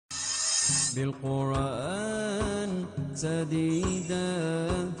بالقرآن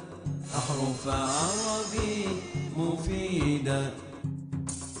سديدا أحرف عربي مفيدة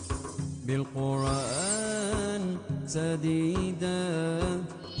بالقرآن سديدا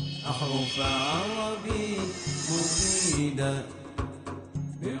أحرف عربي مفيدة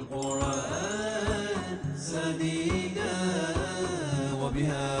بالقرآن سديدا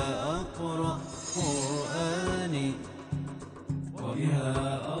وبها أقرأ قرآني وبها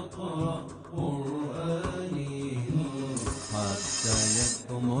أقرأ قرآني حتى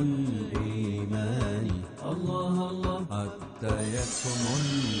يكمل الإيمان الله الله حتى يكمل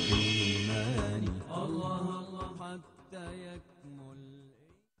الإيمان الله الله حتى يكمل.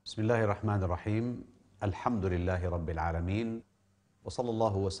 بسم الله الرحمن الرحيم. الحمد لله رب العالمين وصلى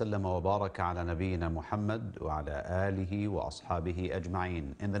الله وسلم وبارك على نبينا محمد وعلى آله وأصحابه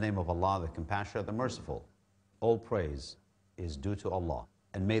أجمعين. In the name of Allah, the Compassionate, the Merciful, all praise is due to Allah.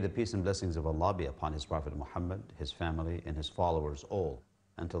 And may the peace and blessings of Allah be upon His Prophet Muhammad, his family, and his followers all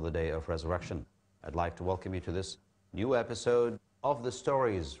until the day of resurrection. I'd like to welcome you to this new episode of the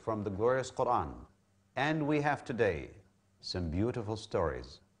stories from the glorious Quran. And we have today some beautiful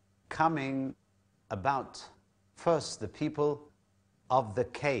stories coming about, first, the people of the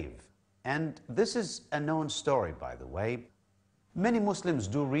cave. And this is a known story, by the way. Many Muslims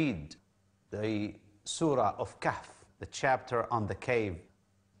do read the Surah of Kahf, the chapter on the cave,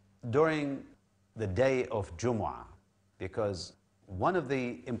 during the day of Jumu'ah, because one of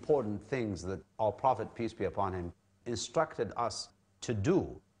the important things that our Prophet, peace be upon him, instructed us to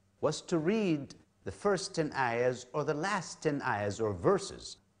do was to read the first 10 ayahs or the last 10 ayahs or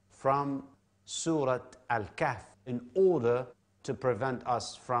verses from Surah Al Kahf in order to prevent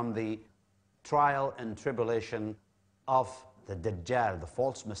us from the trial and tribulation of the Dajjal, the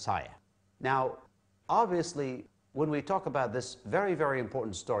false Messiah. Now, obviously, when we talk about this very, very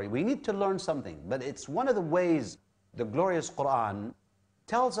important story, we need to learn something, but it's one of the ways the glorious Quran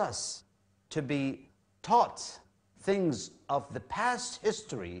tells us to be taught things of the past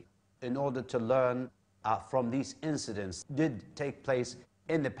history in order to learn from these incidents did take place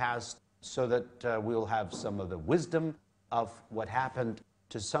in the past, so that we'll have some of the wisdom of what happened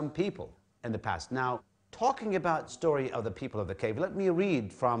to some people in the past. Now, talking about story of the people of the cave, let me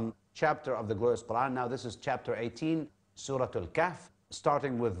read from chapter of the glorious Quran. Now, this is chapter 18, Surah Al Kahf,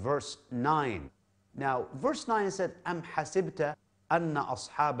 starting with verse 9. Now, verse 9 said, أَمْ حَسِبْتَ أَنَّ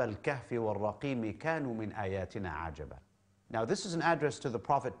أَصْحَابَ الْكَهْفِ وَالرَّقِيمِ كَانُوا مِنْ آيَاتِنَا عَجَبًا. Now, this is an address to the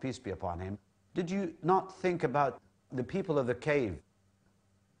Prophet, peace be upon him. Did you not think about the people of the cave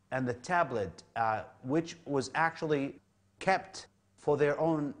and the tablet, which was actually kept for their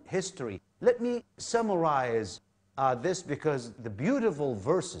own history? Let me summarize this, because the beautiful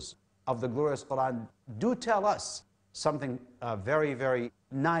verses of the glorious Quran do tell us something very, very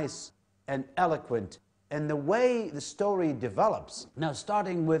nice and eloquent in the way the story develops. Now,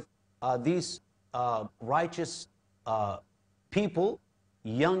 starting with these righteous people,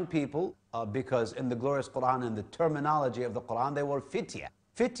 young people, because in the glorious Quran, in the terminology of the Quran, they were fitya.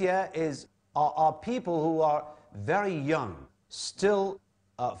 Fitya are people who are very young, still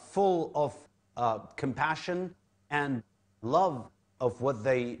full of compassion and love of what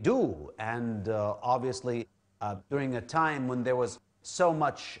they do. And obviously, during a time when there was so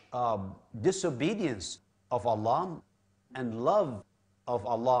much disobedience of Allah and love of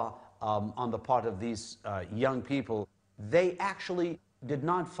Allah on the part of these young people, they actually did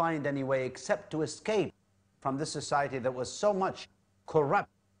not find any way except to escape from this society that was so much corrupt.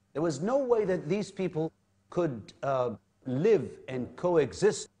 There was no way that these people could live and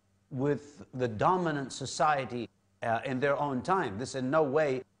coexist with the dominant society in their own time. This in no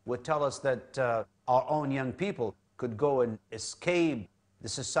way would tell us that our own young people could go and escape the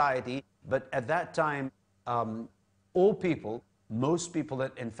society. But at that time, all people, most people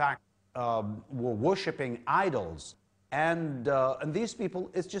that in fact were worshiping idols. And these people,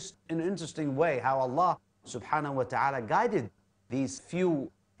 it's just an interesting way how Allah subhanahu wa ta'ala guided these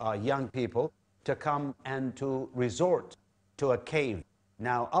few young people to come and to resort to a cave.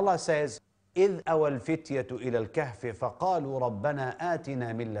 Now Allah says, إِذْ أَوَى الْفِتْيَةُ إِلَى الْكَهْفِ فَقَالُوا رَبَّنَا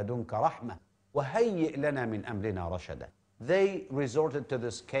آتِنَا مِن لَدُنْكَ رَحْمَةً وَهَيِّئْ لَنَا مِنْ أَمْرِنَا رَشَدًا. They resorted to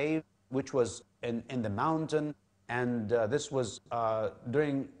this cave, which was in the mountain, and this was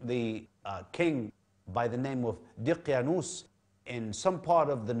during the king by the name of Diqyanus in some part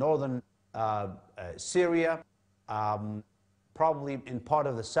of the northern Syria, probably in part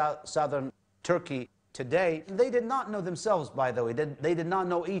of the southern Turkey today. They did not know themselves, by the way. They did not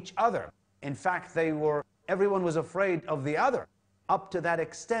know each other. In fact, everyone was afraid of the other, up to that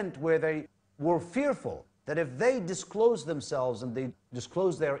extent where they were fearful that if they disclose themselves and they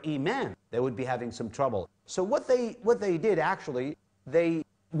disclose their iman, they would be having some trouble. So what they did actually, they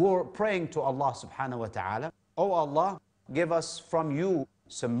were praying to Allah subhanahu wa ta'ala, "Oh Allah, give us from you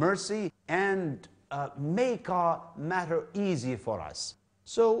some mercy and make our matter easy for us."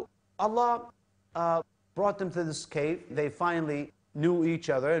 So Allah brought them to this cave. They finally knew each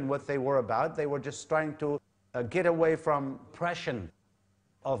other and what they were about. They were just trying to get away from oppression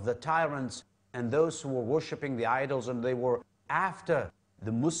of the tyrants and those who were worshiping the idols, and they were after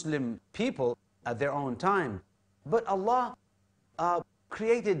the Muslim people at their own time. But Allah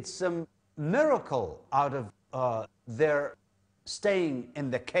created some miracle out of their staying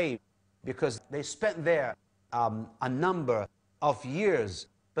in the cave, because they spent there a number of years.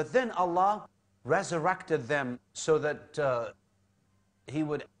 But then Allah resurrected them so that He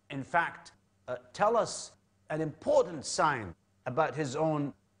would in fact tell us an important sign about His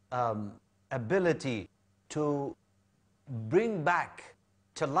own ability to bring back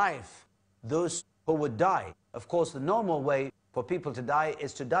to life those who would die. Of course, the normal way for people to die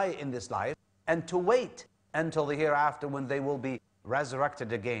is to die in this life and to wait until the hereafter when they will be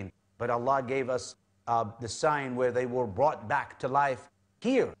resurrected again. But Allah gave us the sign where they were brought back to life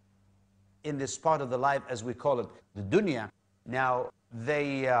here in this part of the life, as we call it, the dunya. Now,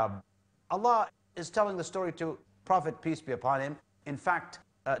 Allah is telling the story to Prophet, peace be upon him, in fact,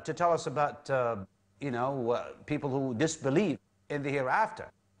 to tell us about people who disbelieve in the hereafter.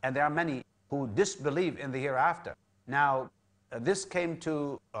 And there are many who disbelieve in the hereafter. Now, this came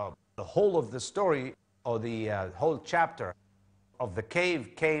to the whole of the story, or the whole chapter of the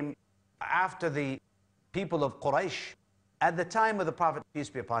cave came after the people of Quraysh, at the time of the Prophet, peace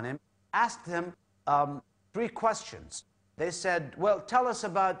be upon him, asked him 3 questions. They said, well, tell us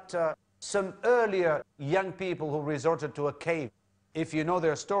about some earlier young people who resorted to a cave. If you know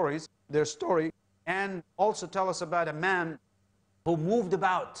their story, and also tell us about a man who moved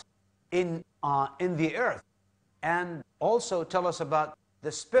about in the earth, and also tell us about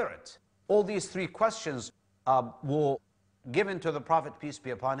the spirit. All these 3 questions were given to the Prophet, peace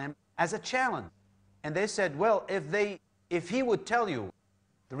be upon him, as a challenge. And they said, well, if he would tell you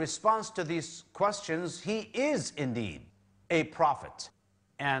the response to these questions, he is indeed a prophet.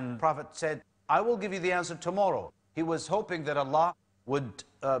 And the Prophet said, I will give you the answer tomorrow. He was hoping that Allah would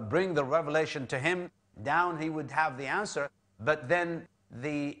bring the revelation to him down, he would have the answer. But then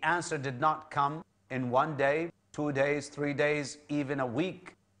the answer did not come in 1 day, 2 days, 3 days, even a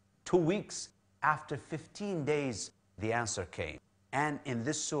week, 2 weeks. After 15 days, the answer came. And in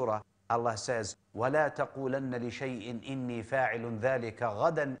this surah, Allah says, وَلَا تَقُولَنَّ لِشَيْءٍ إِنِّي فَاعِلٌ ذَلِكَ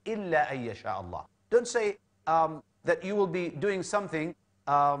غَدًا إِلَّا أَن يَشَاءَ اللَّهُ. Don't say that you will be doing something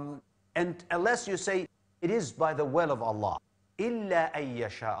and unless you say, it is by the will of Allah. إِلَّا أَن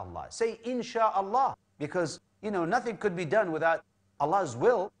يَشَاءَ اللَّهُ. Say, inshaAllah, because nothing could be done without Allah's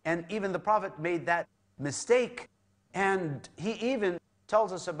will. And even the Prophet made that mistake. And he even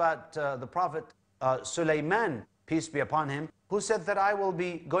tells us about the Prophet Sulaiman, peace be upon him, who said that I will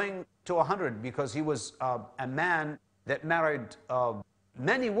be going to 100, because he was a man that married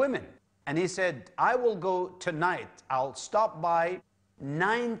many women. And he said, I will go tonight, I'll stop by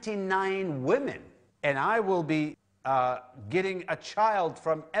 99 women, and I will be getting a child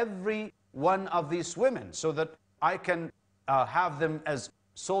from every one of these women, so that I can have them as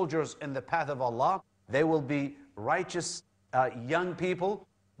soldiers in the path of Allah. They will be righteous young people.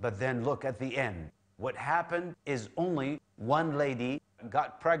 But then look at the end. What happened is only one lady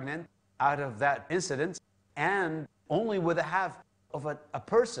got pregnant out of that incident, and only with a half of a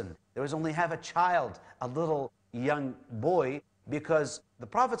person. There was only half a child, a little young boy, because the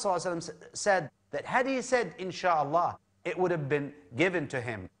Prophet ﷺ said that had he said inshaAllah, it would have been given to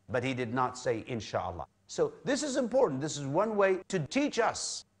him, but he did not say inshaAllah. So this is important. This is one way to teach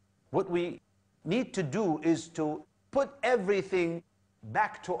us. What we need to do is to put everything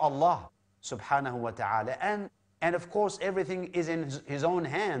back to Allah subhanahu wa ta'ala, and of course everything is in his own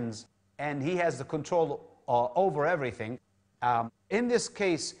hands, and he has the control over everything. In this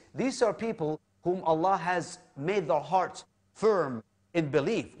case, these are people whom Allah has made their hearts firm in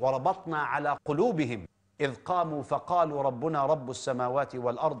belief. وَرَبَطْنَا عَلَى قُلُوبِهِمْ إِذْ قَامُوا فَقَالُوا رَبُّنَا رَبُّ السَّمَاوَاتِ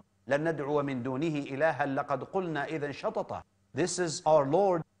وَالْأَرْضِ لَن نَدْعُوَ مِن دُونِهِ إِلَهًا لَقَدْ قُلْنَا إِذًا شَطَطًا. This is our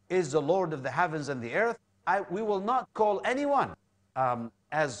Lord, is the Lord of the heavens and the earth. We will not call anyone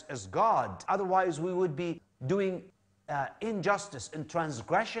as God, otherwise we would be doing injustice and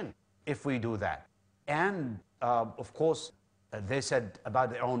transgression if we do that. And of course, they said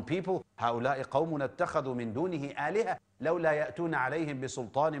about their own people, هؤلاء قوم اتخذوا من دونه آلهة لولا يأتون عليهم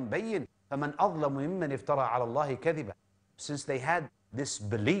بسلطان بين فمن أظلم ممن افترى على الله كذبا. Since they had this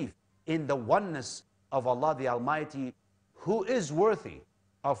belief in the oneness of Allah the Almighty who is worthy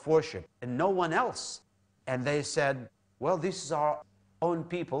of worship and no one else. And they said, well, this is our own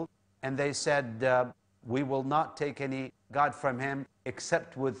people. And they said, we will not take any God from him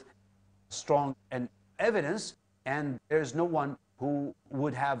except with strong and evidence, and there's no one who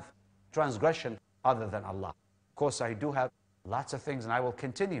would have transgression other than Allah. Of course, I do have lots of things and I will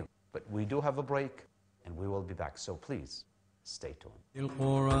continue, but we do have a break and we will be back. So please stay tuned.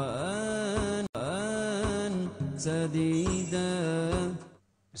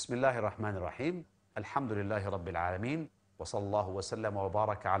 Bismillah ar-Rahman ar-Rahim. Alhamdulillahi Rabbil Alameen. Wa sallallahu wa sallam wa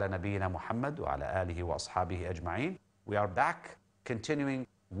baraka ala nabiyyina Muhammad wa ala alihi wa ashabihi ajma'in. We are back continuing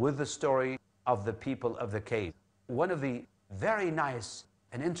with the story of the people of the cave. One of the very nice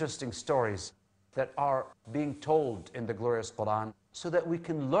and interesting stories that are being told in the glorious Quran so that we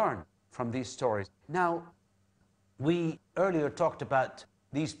can learn from these stories. Now, we earlier talked about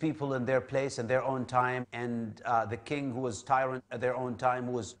these people in their place and their own time, and the king who was tyrant at their own time,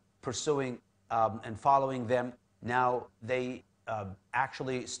 who was pursuing and following them. Now, they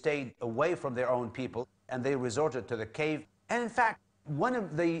actually stayed away from their own people and they resorted to the cave. And in fact, one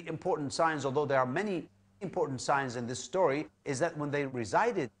of the important signs, although there are many important signs in this story, is that when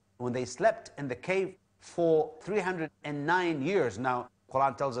they slept in the cave for 309 years. Now,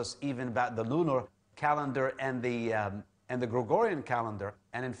 Quran tells us even about the lunar calendar and the Gregorian calendar.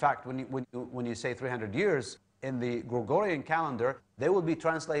 And in fact, when you say 300 years in the Gregorian calendar, they will be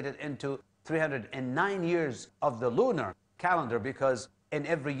translated into 309 years of the lunar calendar, because in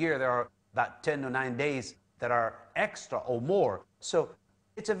every year there are about 10 or 9 days that are extra or more. So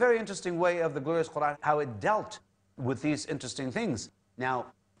it's a very interesting way of the glorious Quran, how it dealt with these interesting things.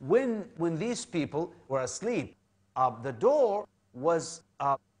 Now, when these people were asleep, the door was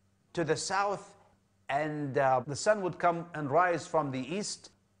to the south, and the sun would come and rise from the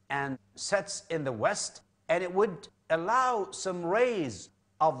east and sets in the west, and it would allow some rays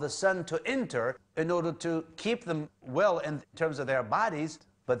of the sun to enter in order to keep them well in terms of their bodies,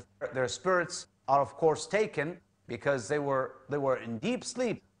 but their spirits are of course taken because they were in deep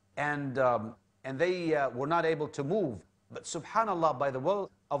sleep, and they were not able to move. But subhanallah, by the will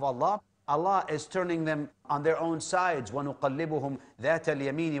of Allah, Allah is turning them on their own sides. وَنُقَلِّبُهُمْ ذَاتَ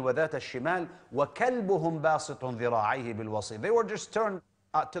الْيَمِينِ وَذَاتَ الشِّمَالِ وَكَلْبُهُمْ بَاسِطٌ ذِرَاعَيْهِ بِالْوَصِيدِ. They were just turned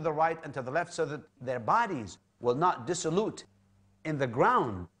to the right and to the left so that their bodies will not dissolute in the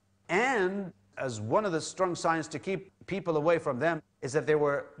ground. And as one of the strong signs to keep people away from them is that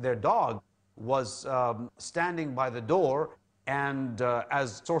their dog was standing by the door and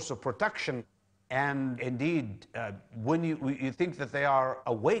as source of protection. And indeed, when you think that they are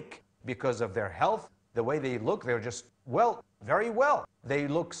awake because of their health, the way they look, they're just, well, very well. They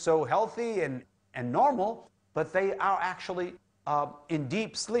look so healthy and normal, but they are actually in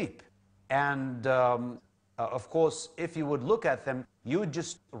deep sleep. And of course, if you would look at them, you would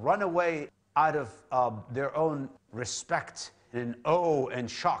just run away out of their own respect and awe and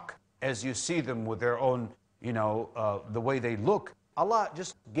shock as you see them with their own, the way they look. Allah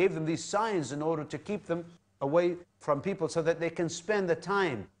just gave them these signs in order to keep them away from people so that they can spend the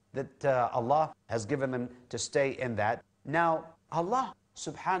time that Allah has given them to stay in that. Now, Allah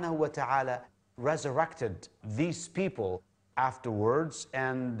subhanahu wa ta'ala resurrected these people afterwards,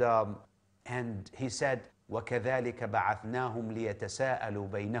 and He said, وَكَذَلِكَ بَعَثْنَاهُمْ لِيَتَسَاءَلُوا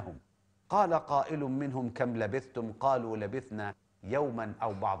بَيْنَهُمْ قَالَ قَائِلٌ مِّنْهُمْ كَمْ لَبِثْتُمْ قَالُوا لَبِثْنَا يَوْمًا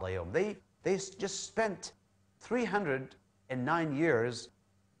أَوْ بَعْضَ يَوْمٍ. They just spent 309 years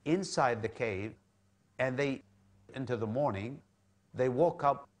inside the cave, and into the morning, they woke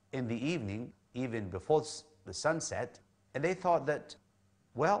up in the evening, even before the sunset, and they thought that,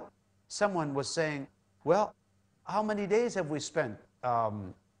 well, someone was saying, well, how many days have we spent?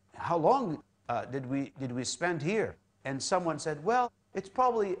 How long did we spend here? And someone said, well, it's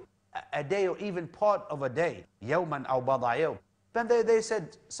probably a day or even part of a day. يَوْمًا أَوْ بَضَعَ يَوْمٍ. Then they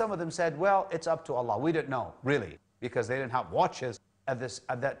said, some of them said, well, it's up to Allah. We don't know, really, because they didn't have watches at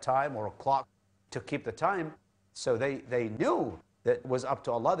that time or a clock to keep the time. So they knew that it was up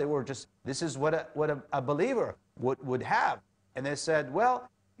to Allah. They were just, this is what a believer would have. And they said, well,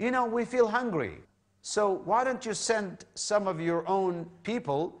 we feel hungry. So why don't you send some of your own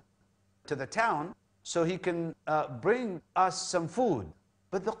people to the town so he can bring us some food?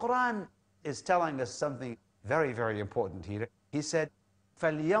 But the Quran is telling us something very, very important here. He said,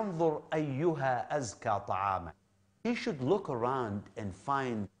 فَلْيَنْظُرْ أَيُّهَا أَزْكَى طَعَامًا. He should look around and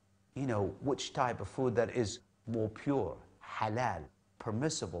find, which type of food that is more pure, halal,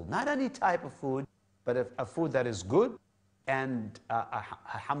 permissible. Not any type of food, but a food that is good and,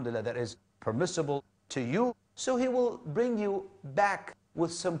 alhamdulillah, that is permissible to you. So He will bring you back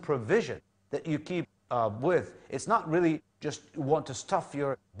with some provision that you keep with. It's not really just you want to stuff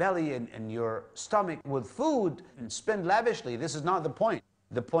your belly and your stomach with food and spend lavishly. This is not the point.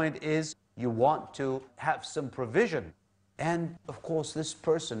 The point is you want to have some provision. And of course, this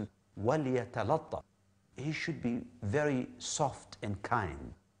person, وَلْيَتَلَطَّفْ, he should be very soft and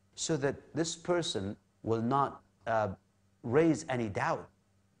kind, so that this person will not raise any doubt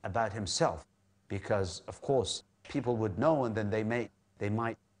about himself, because of course people would know, and then they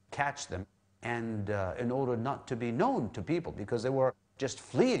might catch them, and in order not to be known to people, because they were just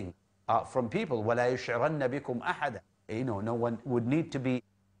fleeing from people. وَلَا يُشْعِرَنَّ بِكُمْ أَحَدًا. No one would need to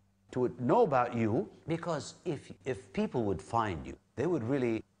know about you, because if people would find you, they would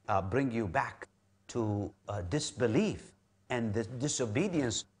really bring you back to disbelief and the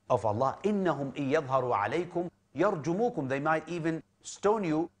disobedience of Allah. إِنَّهُمْ إِن يَظْهَرُوا عَلَيْكُمْ يَرْجُمُوكُمْ. They might even stone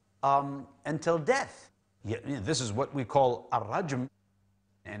you until death. This is what we call ar-rajm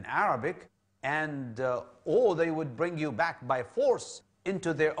in Arabic. And or they would bring you back by force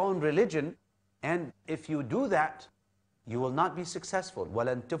into their own religion. And if you do that, you will not be successful.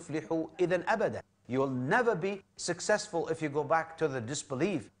 وَلَن تُفْلِحُوا إِذًا أَبَدًا. You will never be successful if you go back to the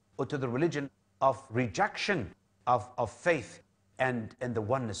disbelief or to the religion of rejection of faith and the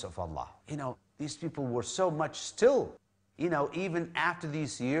oneness of Allah. These people were so much still, even after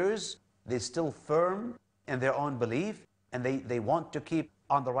these years, they're still firm in their own belief, and they want to keep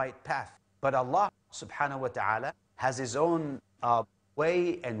on the right path. But Allah subhanahu wa ta'ala has His own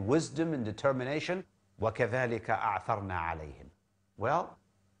way and wisdom and determination. وَكَذَلِكَ أَعْثَرْنَا عَلَيْهِمْ. Well,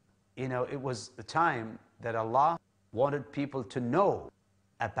 it was the time that Allah wanted people to know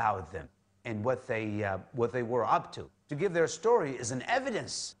about them and what they were up to. To give their story is an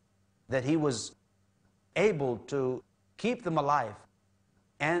evidence that He was able to keep them alive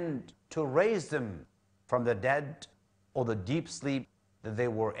and to raise them from the dead or the deep sleep that they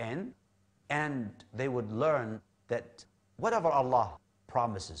were in, and they would learn that whatever Allah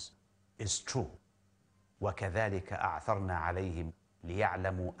promises is true. وَكَذَلِكَ أَعْثَرْنَا عَلَيْهِمْ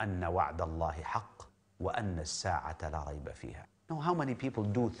لِيَعْلَمُوا أَنَّ وَعْدَ اللَّهِ حَقٌّ وَأَنَّ السَّاعَةَ لَا رَيْبَ فِيهَا. Now, how many people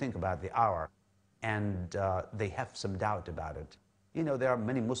do think about the hour and they have some doubt about it? There are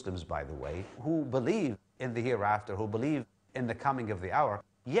many Muslims, by the way, who believe in the hereafter, who believe in the coming of the hour.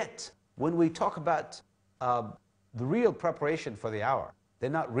 Yet, when we talk about the real preparation for the hour, they're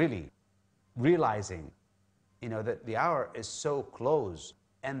not really realizing, that the hour is so close,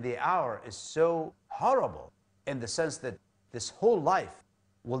 and the hour is so horrible in the sense that this whole life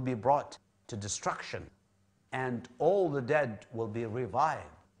will be brought to destruction, and all the dead will be revived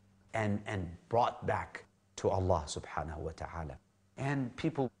and brought back to Allah subhanahu wa ta'ala. And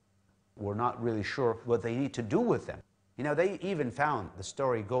people were not really sure what they need to do with them. They even found, the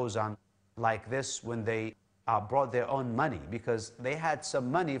story goes on like this, when they brought their own money, because they had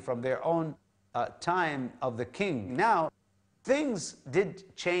some money from their own time of the king. Now, things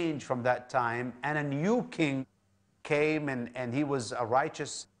did change from that time, and a new king came, and he was a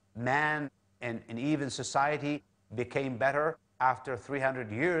righteous man, and even society became better after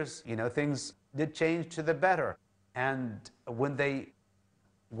 300 years. Things did change to the better. And when they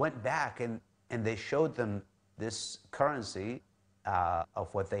went back and they showed them this currency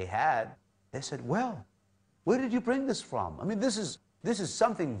of what they had, they said, well, where did you bring this from? I mean, this is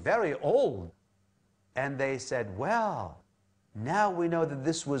something very old. And they said, well, now we know that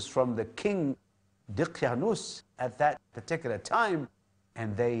this was from the king Daqyanus at that particular time.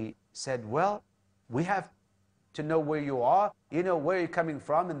 And they said, well, we have to know where you are, where you're coming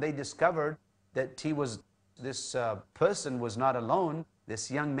from. And they discovered that this person was not alone.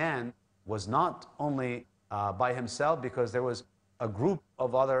 This young man was not only by himself, because there was a group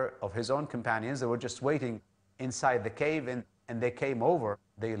of his own companions that were just waiting inside the cave, and they came over.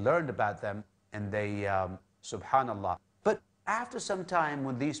 They learned about them, and they, subhanallah. But after some time,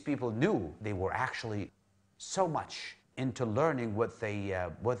 when these people knew they were actually so much into learning what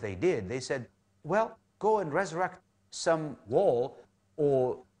they did, they said, well, go and resurrect some wall,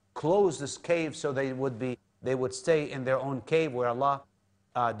 or close this cave so they would stay in their own cave where Allah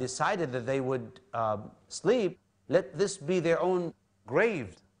decided that they would sleep. Let this be their own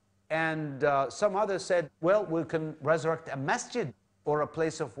grave. And some others said, well, we can resurrect a masjid or a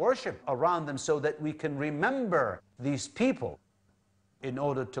place of worship around them, so that we can remember these people in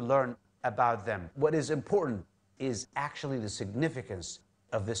order to learn about them. What is important is actually the significance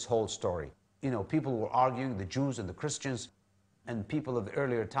of this whole story. People were arguing, the Jews and the Christians and people of the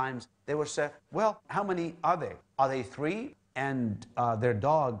earlier times, they were saying, well, how many are they? Are they 3 and their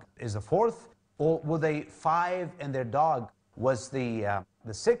dog is the 4th? Or were they 5 and their dog was the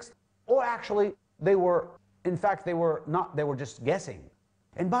 6th? Or actually, they were not, they were just guessing.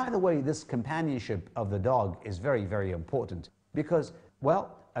 And by the way, this companionship of the dog is very, very important because,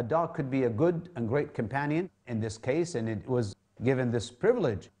 well, a dog could be a good and great companion in this case, and it was given this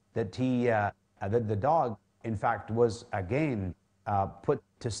privilege that that the dog, in fact, was again put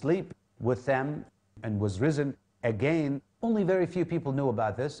to sleep with them and was risen again. Only very few people knew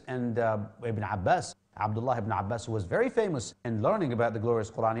about this, and Ibn Abbas, Abdullah ibn Abbas, who was very famous in learning about the glorious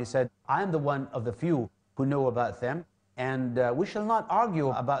Quran, he said, I am the one of the few who know about them, and we shall not argue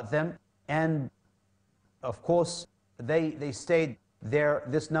about them. And of course, they stayed there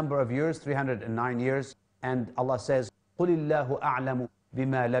this number of years, 309 years, and Allah says, قُلِ اللَّهُ أَعْلَمُ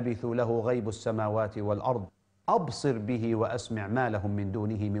بِمَا لَبِثُوا لَهُ غَيْبُ السَّمَاوَاتِ وَالْأَرْضِ أَبْصِرْ بِهِ وَأَسْمِعْ مَا لَهُم مِّن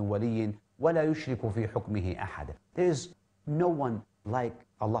دُونِهِ مِن وَلِيٍّ وَلَا يُشْرِكُ فِي حُكْمِهِ أَحَدًا. There is no one like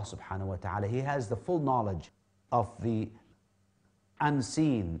Allah subhanahu wa ta'ala. He has the full knowledge of the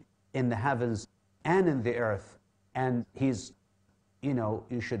unseen in the heavens and in the earth, and He's, you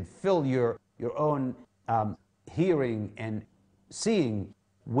should fill your own hearing and seeing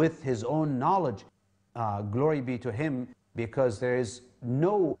with His own knowledge. Glory be to Him, because there is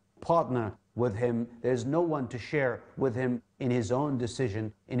no partner with Him. There's no one to share with Him in His own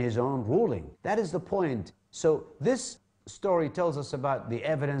decision, in His own ruling. That is the point. So this story tells us about the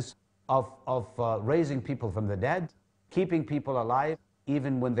evidence of raising people from the dead, keeping people alive,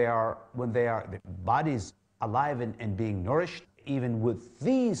 even when they are the bodies alive and being nourished. Even with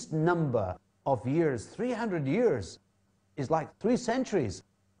these number of years, 300 years is like 3 centuries,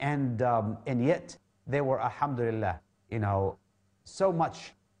 and yet they were, alhamdulillah, so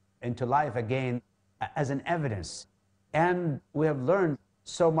much into life again as an evidence. And we have learned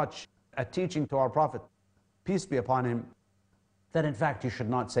so much, a teaching to our Prophet, peace be upon him, that in fact you should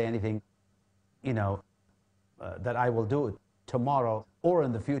not say anything, that I will do it tomorrow or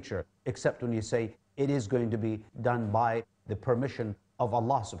in the future, except when you say it is going to be done by the permission of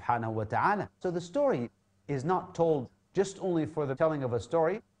Allah subhanahu wa ta'ala. So the story is not told just only for the telling of a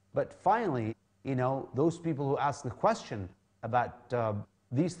story, but finally, those people who asked the question about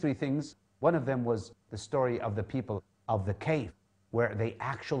these 3 things, one of them was the story of the people of the cave, where they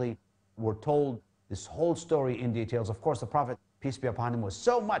actually were told this whole story in details. Of course, the Prophet, peace be upon him, was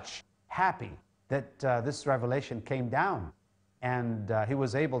so much happy that this revelation came down, and he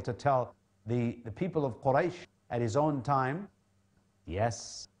was able to tell the people of Quraysh at his own time,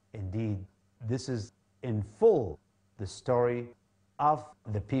 yes, indeed, this is in full the story of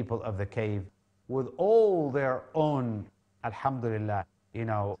the people of the cave, with all their own, alhamdulillah,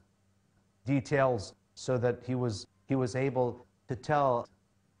 details, so that he was able to tell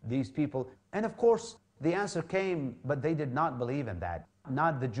these people. And of course, the answer came, but they did not believe in that.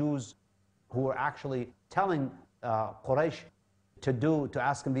 Not the Jews who were actually telling Quraysh to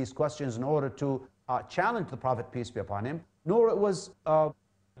ask him these questions in order to challenge the Prophet, peace be upon him, nor it was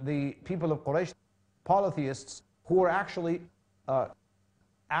the people of Quraysh, polytheists, who were actually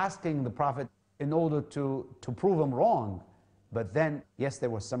asking the Prophet in order to prove him wrong. But then, yes, there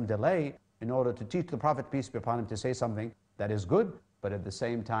was some delay in order to teach the Prophet, peace be upon him, to say something that is good, but at the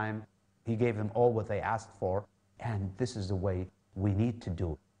same time, he gave them all what they asked for. And this is the way we need to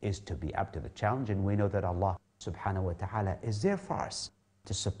do, is to be up to the challenge. And we know that Allah subhanahu wa ta'ala is there for us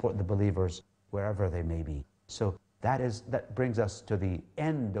to support the believers wherever they may be. So that brings us to the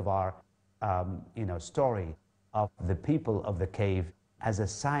end of our story of the people of the cave, as a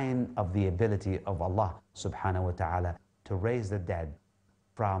sign of the ability of Allah subhanahu wa ta'ala to raise the dead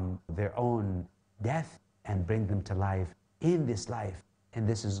from their own death and bring them to life in this life. And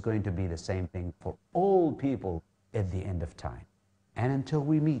this is going to be the same thing for all people at the end of time. And until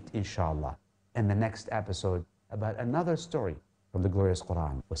we meet, inshallah, in the next episode about another story from the glorious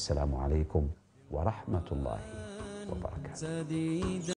Quran. Wassalamu alaikum wa rahmatullahi wa barakatuh.